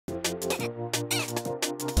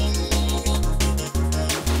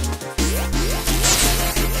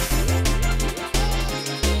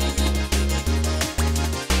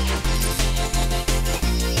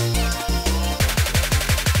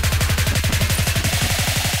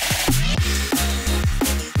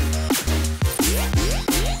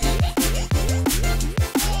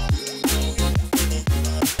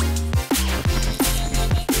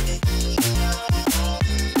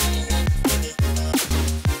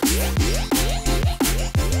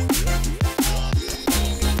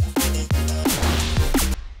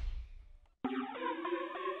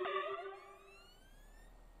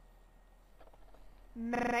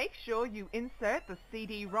Make sure you insert the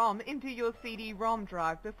CD-ROM into your CD-ROM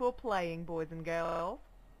drive before playing, boys and girls.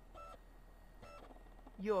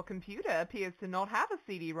 Your computer appears to not have a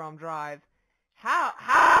CD-ROM drive.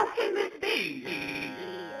 How can this be?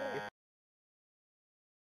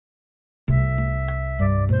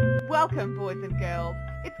 Welcome, boys and girls.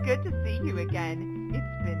 It's good to see you again.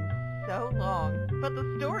 It's been so long, but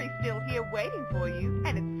the story's still here waiting for you,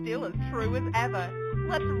 and it's still as true as ever.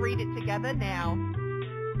 Let's read it together now.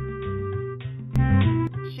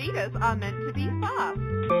 Cheetahs are meant to be fast.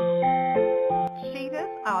 Cheetahs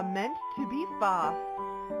are meant to be fast.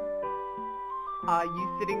 Are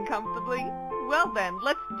you sitting comfortably? Well then,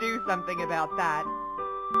 let's do something about that.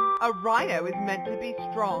 A rhino is meant to be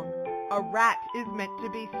strong. A rat is meant to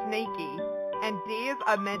be sneaky. And deers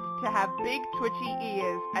are meant to have big twitchy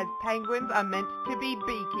ears, as penguins are meant to be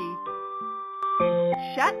beaky.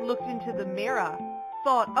 Chet looked into the mirror,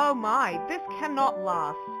 thought, oh my, this cannot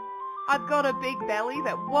last. I've got a big belly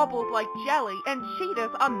that wobbles like jelly, and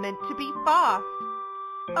cheetahs are meant to be fast.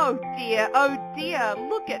 Oh dear,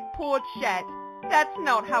 look at poor Chet. That's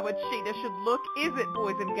not how a cheetah should look, is it,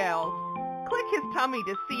 boys and girls? Click his tummy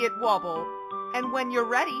to see it wobble. And when you're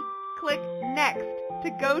ready, click Next to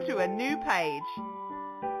go to a new page.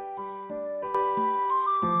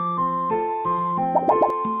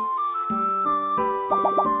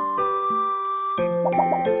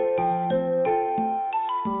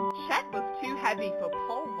 Chet was too heavy for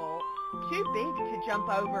pole vault, too big to jump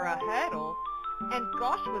over a hurdle, and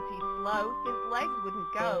gosh was he slow, his legs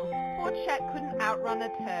wouldn't go. Poor Chet couldn't outrun a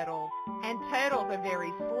turtle. And turtles are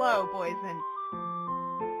very slow, boys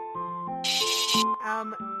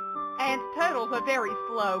and turtles are very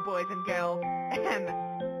slow, boys and girls.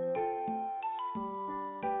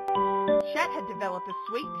 Chet had developed a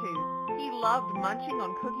sweet tooth. He loved munching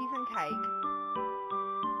on cookies and cake.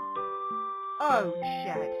 Oh,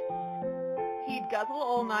 Chet. He'd guzzle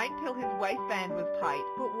all night till his waistband was tight,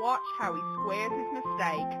 but watch how he squares his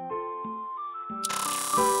mistake.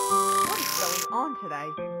 What is going on today?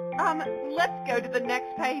 Let's go to the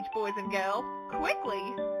next page, boys and girls.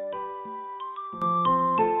 Quickly!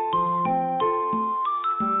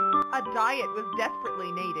 A diet was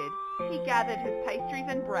desperately needed. He gathered his pastries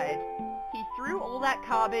and bread. He threw all that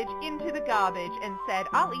garbage into the garbage and said,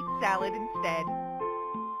 I'll eat salad instead.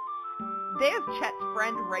 There's Chet's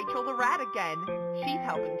friend Rachel the rat again. She's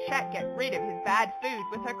helping Chet get rid of his bad food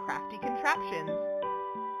with her crafty contraptions.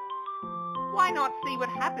 Why not see what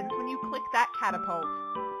happens when you click that catapult?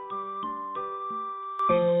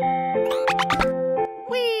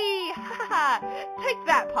 Whee! Ha ha! Take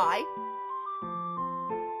that, Pie!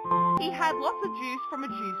 He had lots of juice from a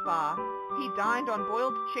juice bar. He dined on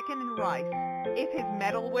boiled chicken and rice. If his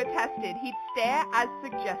mettle were tested, he'd stare as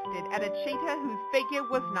suggested at a cheetah whose figure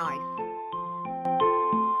was nice.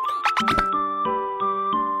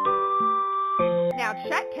 Now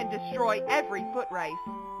Chet can destroy every foot race.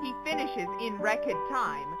 He finishes in record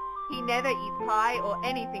time. He never eats pie or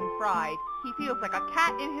anything fried. He feels like a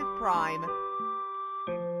cat in his prime.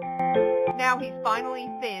 Now he's finally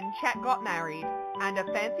thin, Chet got married, and a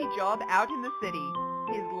fancy job out in the city.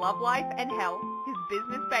 His love life and health, his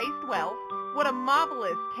business-based wealth, what a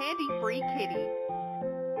marvelous, candy-free kitty.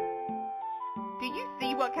 Do you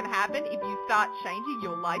see what can happen if you start changing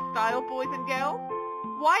your lifestyle, boys and girls?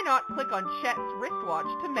 Why not click on Chet's wristwatch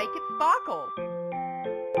to make it sparkle?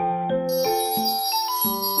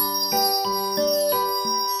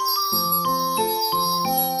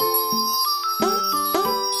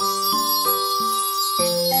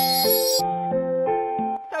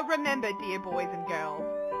 So remember, dear boys and girls,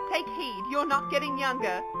 take heed, you're not getting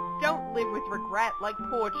younger. Don't live with regret like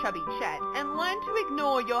poor chubby Chet, and learn to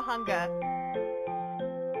ignore your hunger.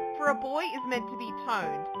 For a boy is meant to be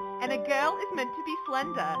toned, and a girl is meant to be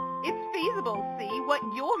slender. It's feasible, see what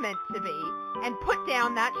you're meant to be, and put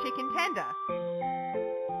down that chicken tender.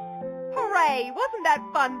 Hooray! Wasn't that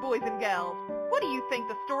fun, boys and girls? What do you think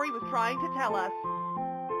the story was trying to tell us?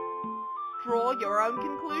 Draw your own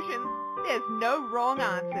conclusions. There's no wrong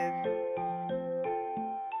answers.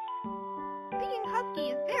 Being husky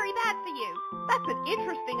is very bad for you. That's an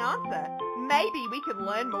interesting answer. Maybe we can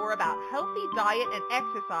learn more about healthy diet and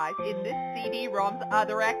exercise in this CD-ROM's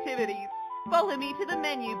other activities. Follow me to the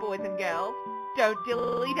menu, boys and girls. Don't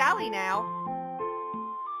dilly-dally now.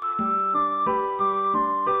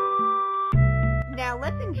 Now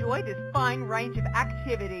let's enjoy this fine range of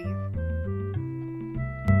activities.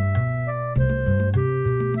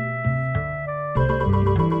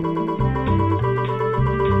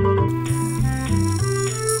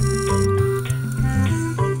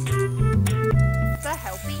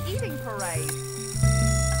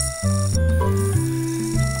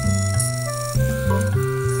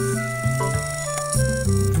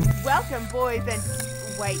 Welcome, boys and...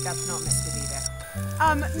 Wait, that's not meant to be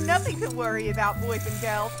there. Nothing to worry about, boys and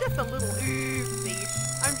girls. Just a little oopsie.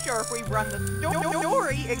 I'm sure if we run the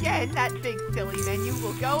story again, that big silly menu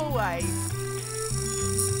will go away.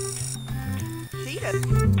 Cheetahs.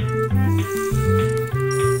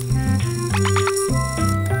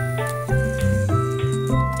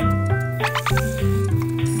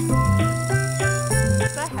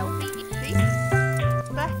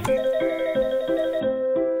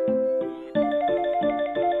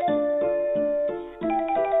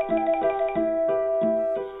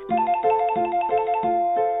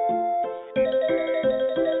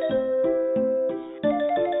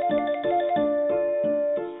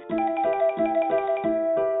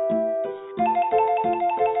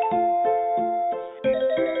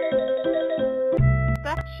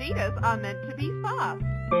 Cheetahs are meant to be fast.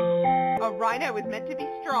 A rhino is meant to be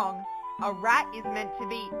strong. A rat is meant to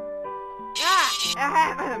be...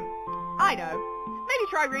 I know. Maybe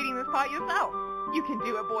try reading this part yourself. You can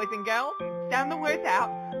do it, boys and girls. Sound the words out.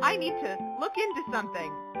 I need to look into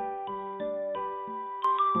something.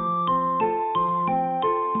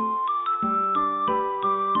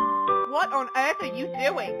 What on earth are you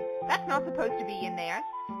doing? That's not supposed to be in there.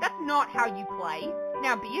 That's not how you play.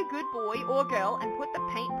 Now be a good boy or girl and put the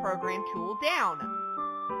paint program tool down.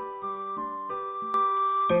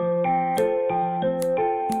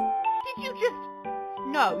 Did you just...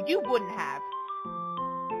 No, you wouldn't have.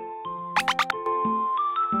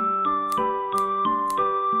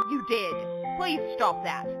 You did. Please stop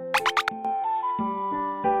that.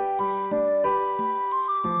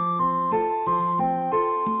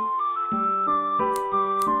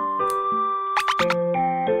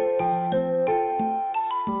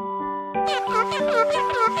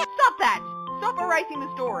 Stop that! Stop erasing the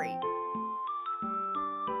story.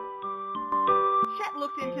 Chet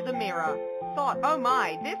looked into the mirror. Thought, oh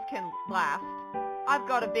my, this can last. I've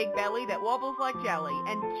got a big belly that wobbles like jelly,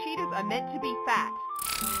 and cheetahs are meant to be fat.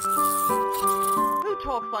 Who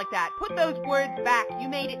talks like that? Put those words back. You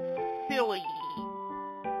made it silly.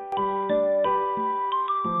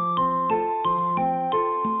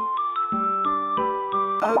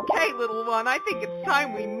 Okay, little one, I think it's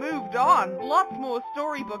time we moved on. Lots more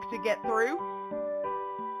storybook to get through.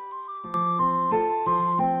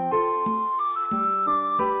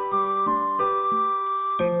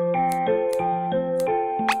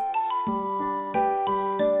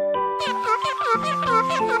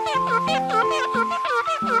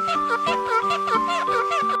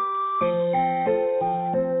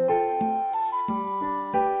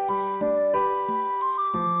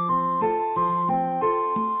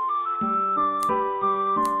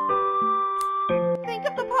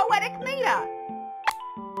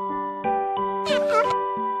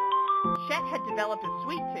 Chet had developed a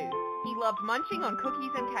sweet tooth. He loved munching on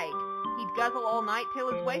cookies and cake. He'd guzzle all night till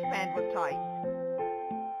his waistband was tight.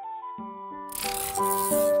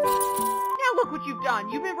 Now look what you've done.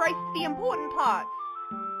 You've erased the important parts.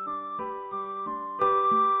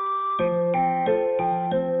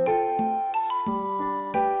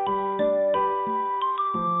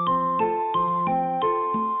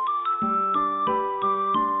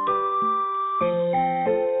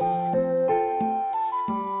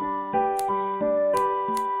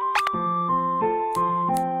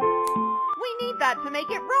 To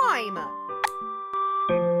make it rhyme.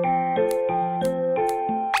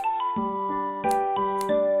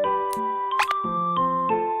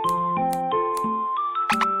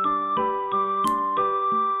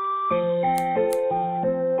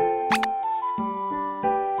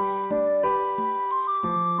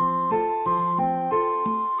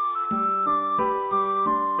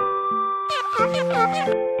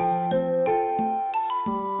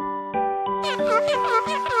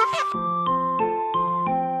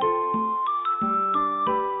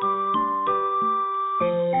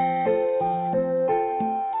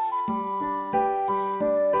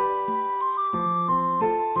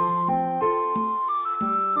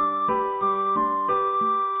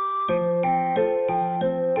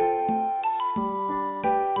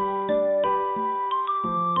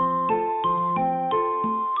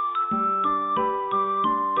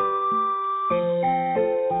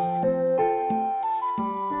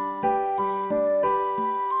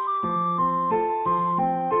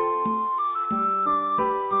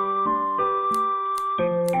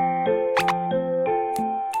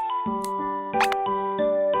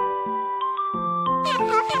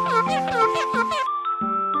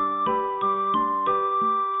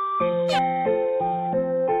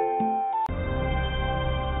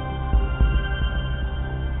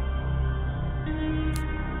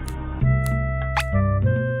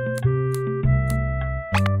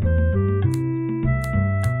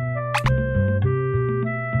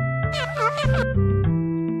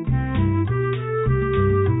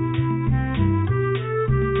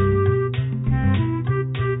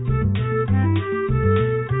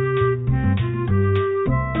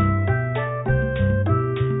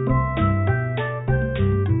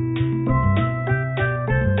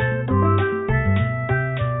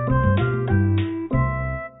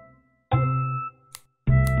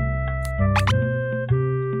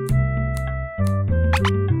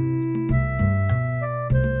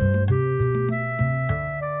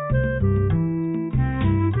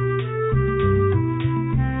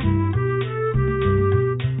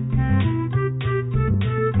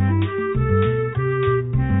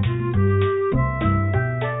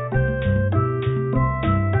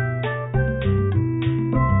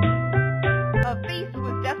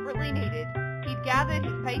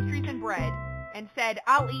 said,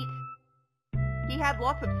 "I'll eat." He had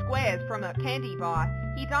lots of squares from a candy bar.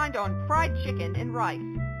 He dined on fried chicken and rice.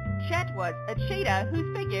 Chet was a cheetah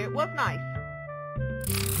whose figure was nice.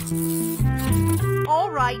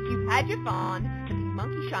 Alright, you've had your fun, but these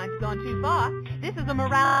monkey shines have gone too far. This is a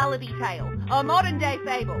morality tale, a modern-day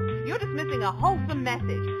fable. You're dismissing a wholesome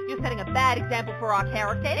message. You're setting a bad example for our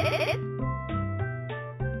characters.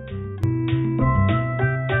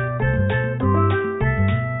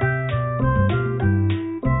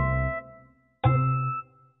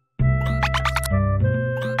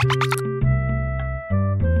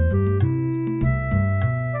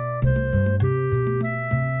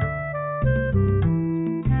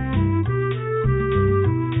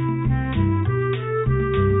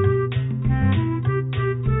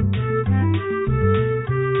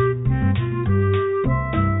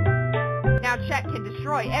 Chet can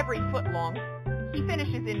destroy every foot long. He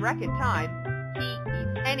finishes in record time. He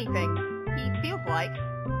eats anything he feels like.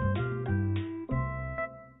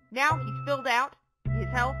 Now he's filled out. His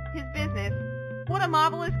health, his business. What a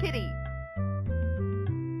marvelous kitty.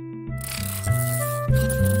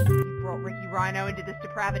 You brought Ricky Rhino into this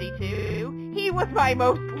depravity too. He was my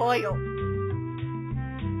most loyal.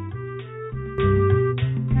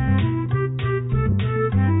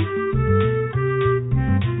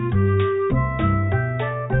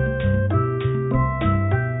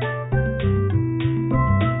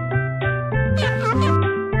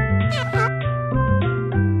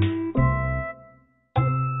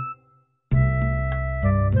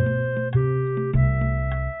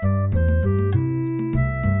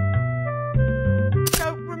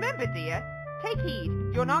 Dear, take heed,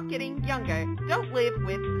 you're not getting younger. Don't live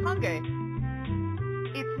with hunger.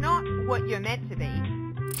 It's not what you're meant to be.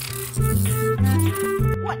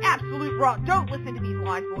 What absolute rot! Don't listen to these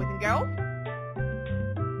lies, boys and girls.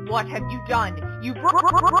 What have you done? You've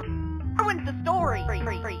ruined the story.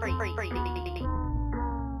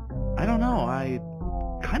 I don't know, I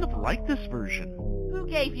kind of like this version. Who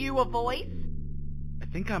gave you a voice? I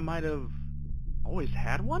think I might have always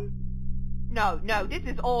had one? No, this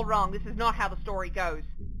is all wrong. This is not how the story goes.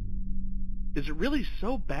 Is it really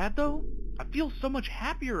so bad, though? I feel so much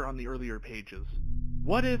happier on the earlier pages.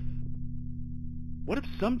 What if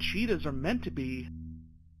some cheetahs are meant to be...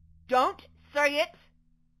 Don't say it!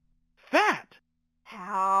 Fat!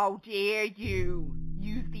 How dare you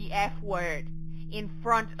use the F word in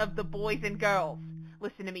front of the boys and girls?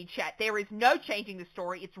 Listen to me, Chet. There is no changing the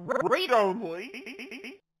story. It's read-only.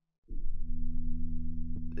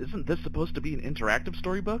 Isn't this supposed to be an interactive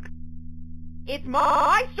storybook? It's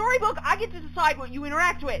my storybook! I get to decide what you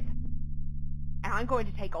interact with! And I'm going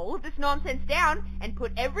to take all of this nonsense down and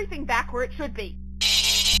put everything back where it should be.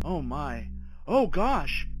 Oh my. Oh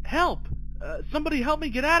gosh! Help! Somebody help me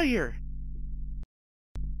get out of here!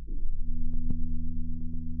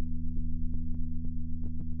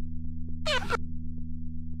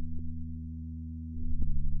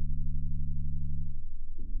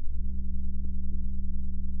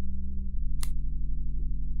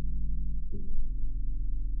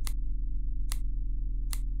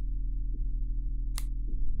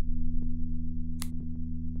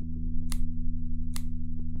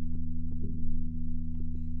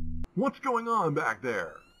 What's going on back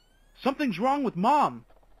there? Something's wrong with Mom!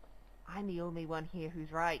 I'm the only one here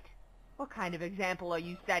who's right. What kind of example are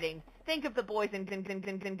you setting? Think of the boys and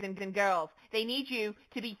girls. They need you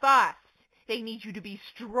to be fast. They need you to be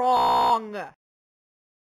strong.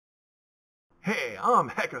 Hey, I'm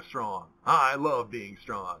hecka strong. I love being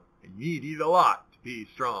strong. And you need to eat a lot to be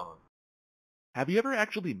strong. Have you ever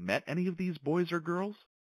actually met any of these boys or girls?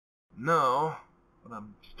 No, but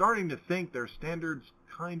I'm starting to think their standards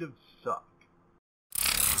kind of suck.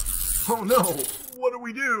 Oh no! What do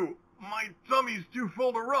we do? My tummy's too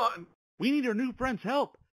full to run! We need our new friend's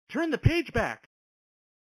help! Turn the page back!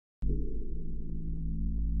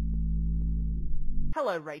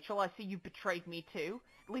 Hello, Rachel. I see you betrayed me too.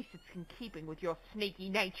 At least it's in keeping with your sneaky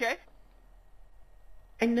nature.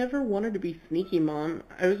 I never wanted to be sneaky, Mom.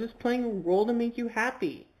 I was just playing a role to make you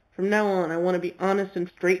happy. From now on, I want to be honest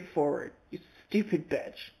and straightforward. You stupid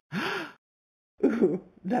bitch. Ooh,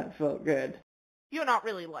 that felt good. You're not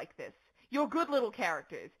really like this. You're good little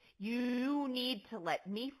characters. You need to let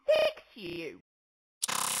me fix you.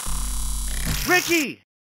 Ricky!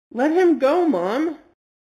 Let him go, Mom.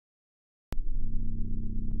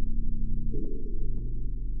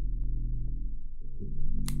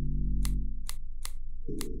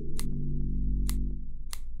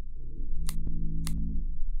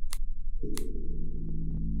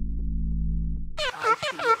 I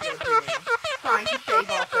see what you're doing. Trying to shave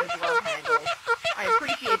off those love handles. I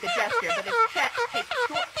appreciate the gesture, but if Chet takes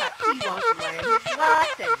shortcuts, he won't learn his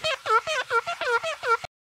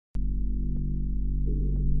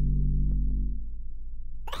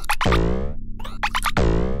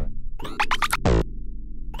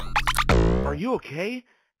you okay?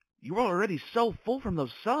 You were already so full from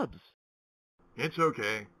those subs. It's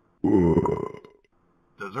okay.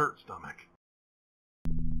 Dessert stomach.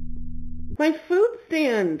 My food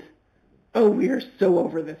stand! Oh, we are so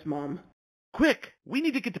over this, Mom. Quick, we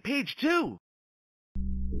need to get to page 2.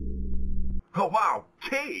 Oh wow,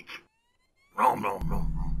 cake! Nom nom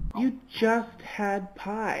nom. You just had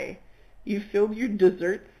pie. You filled your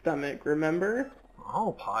dessert stomach, remember?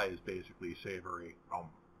 All pie is basically savory.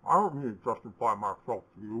 I don't need to justify myself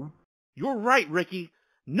to you. You're right, Ricky.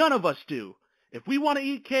 None of us do. If we want to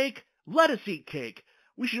eat cake, let us eat cake.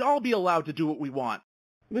 We should all be allowed to do what we want.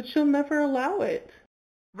 But she'll never allow it.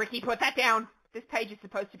 Ricky, put that down. This page is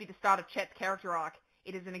supposed to be the start of Chet's character arc.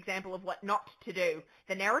 It is an example of what not to do.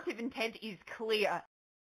 The narrative intent is clear.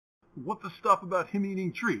 What the stuff about him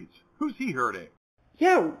eating treats? Who's he hurting?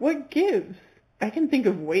 Yeah, what gives? I can think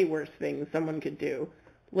of way worse things someone could do.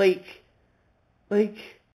 Like...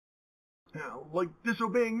 Yeah, like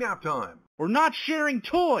disobeying nap time. Or not sharing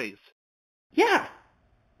toys. Yeah!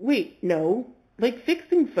 Wait, no. Like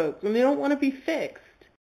fixing folks when they don't want to be fixed.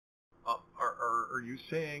 Are you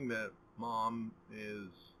saying that Mom is...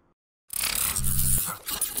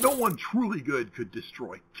 No one truly good could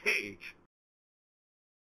destroy cake.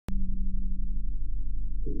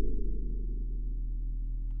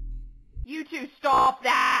 You two stop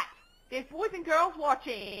that! There's boys and girls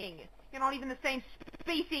watching. You're not even the same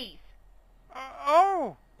species.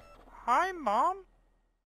 Oh, hi, Mom.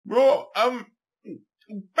 Raw,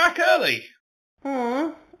 back early.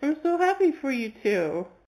 Aw, I'm so happy for you two.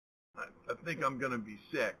 I think I'm gonna be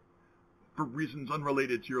sick. For reasons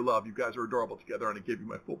unrelated to your love, you guys are adorable together and I give you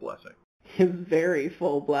my full blessing. His very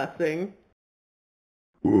full blessing.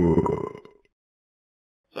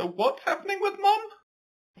 So what's happening with Mom?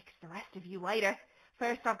 Fix the rest of you later.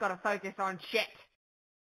 First I've got to focus on Chet.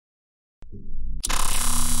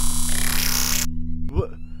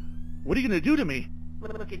 What are you going to do to me?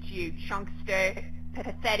 Look at you, chunkster.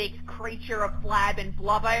 Pathetic creature of flab and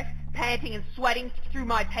blubber, panting and sweating through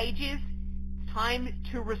my pages. It's time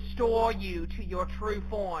to restore you to your true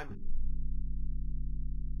form.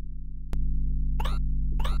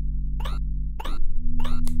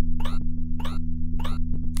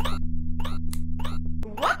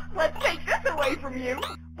 What? Let's take this away from you.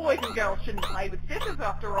 Boys and girls shouldn't play with scissors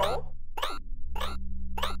after all.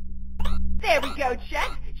 There we go, Chet.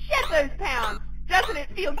 Shed those pounds. Doesn't it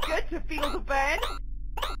feel good to feel the burn?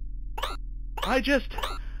 I just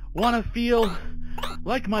want to feel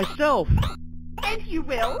like myself. And you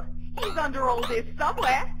will. He's under all this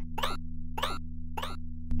somewhere.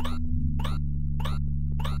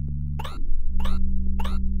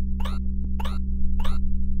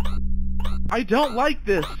 I don't like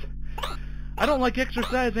this. I don't like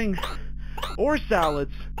exercising or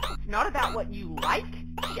salads. It's not about what you like,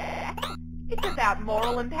 Chet. It's about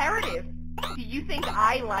moral imperative. Do you think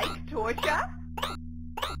I like torture?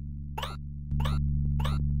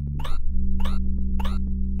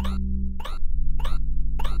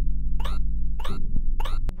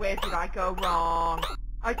 Where did I go wrong?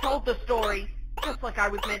 I told the story, just like I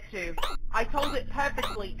was meant to. I told it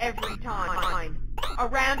perfectly every time.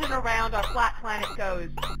 Around and around our flat planet goes.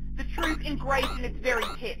 The truth engraved in its very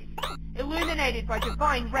pits. Illuminated by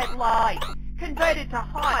divine red light. Converted to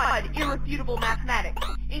hard, irrefutable mathematics.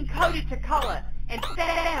 Encoded to color and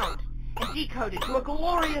sound. And decoded to a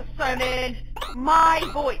glorious sermon. My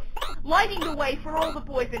voice. Lighting the way for all the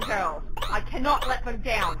boys and girls. I cannot let them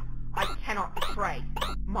down. I cannot betray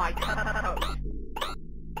my code.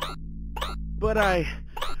 But I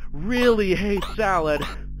really hate salad.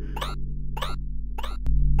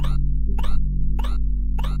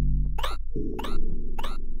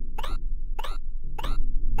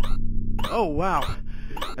 Oh wow,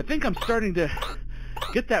 I think I'm starting to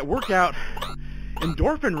get that workout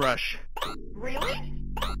endorphin rush. Really?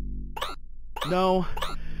 No,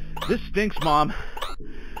 this stinks, Mom.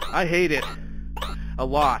 I hate it. A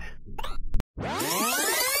lot.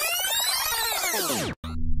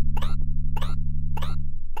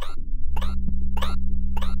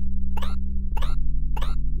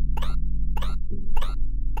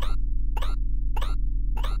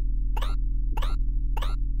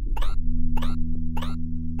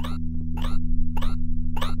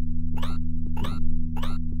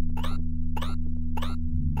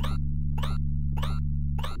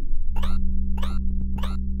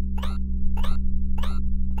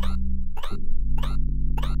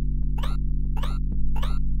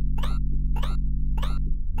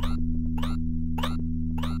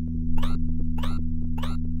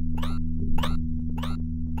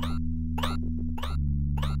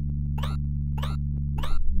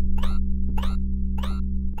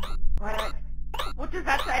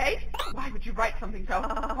 write something so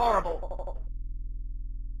horrible.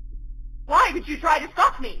 Why would you try to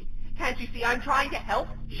stop me? Can't you see I'm trying to help,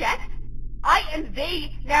 Chet? I am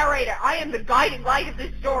the narrator. I am the guiding light of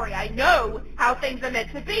this story. I know how things are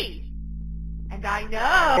meant to be. And I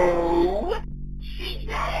know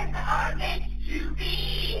Cheetahs are meant to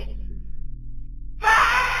be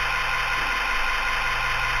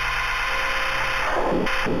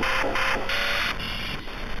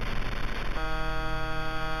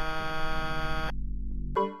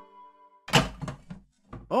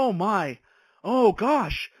Oh my! Oh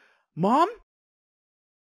gosh! Mom?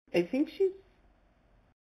 I think she's...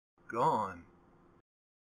 Gone.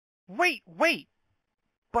 Wait!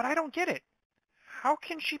 But I don't get it. How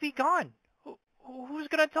can she be gone? Who's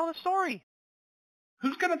gonna tell the story?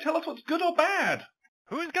 Who's gonna tell us what's good or bad?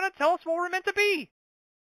 Who's gonna tell us what we're meant to be?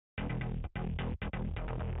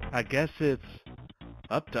 I guess it's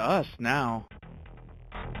up to us now.